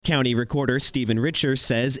County Recorder Stephen Richer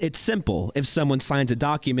says it's simple. If someone signs a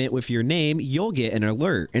document with your name, you'll get an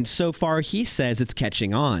alert. And so far, he says it's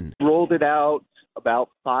catching on. Rolled it out about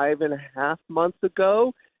 5.5 months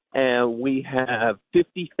ago, and we have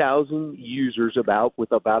 50,000 users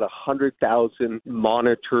with about 100,000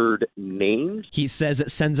 monitored names. He says it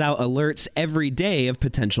sends out alerts every day of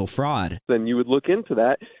potential fraud. Then you would look into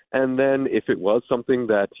that, and then if it was something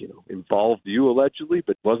that involved you allegedly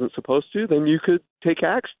but wasn't supposed to, then you could take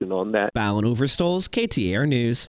action on that. Ballin Overstolz, KTAR News.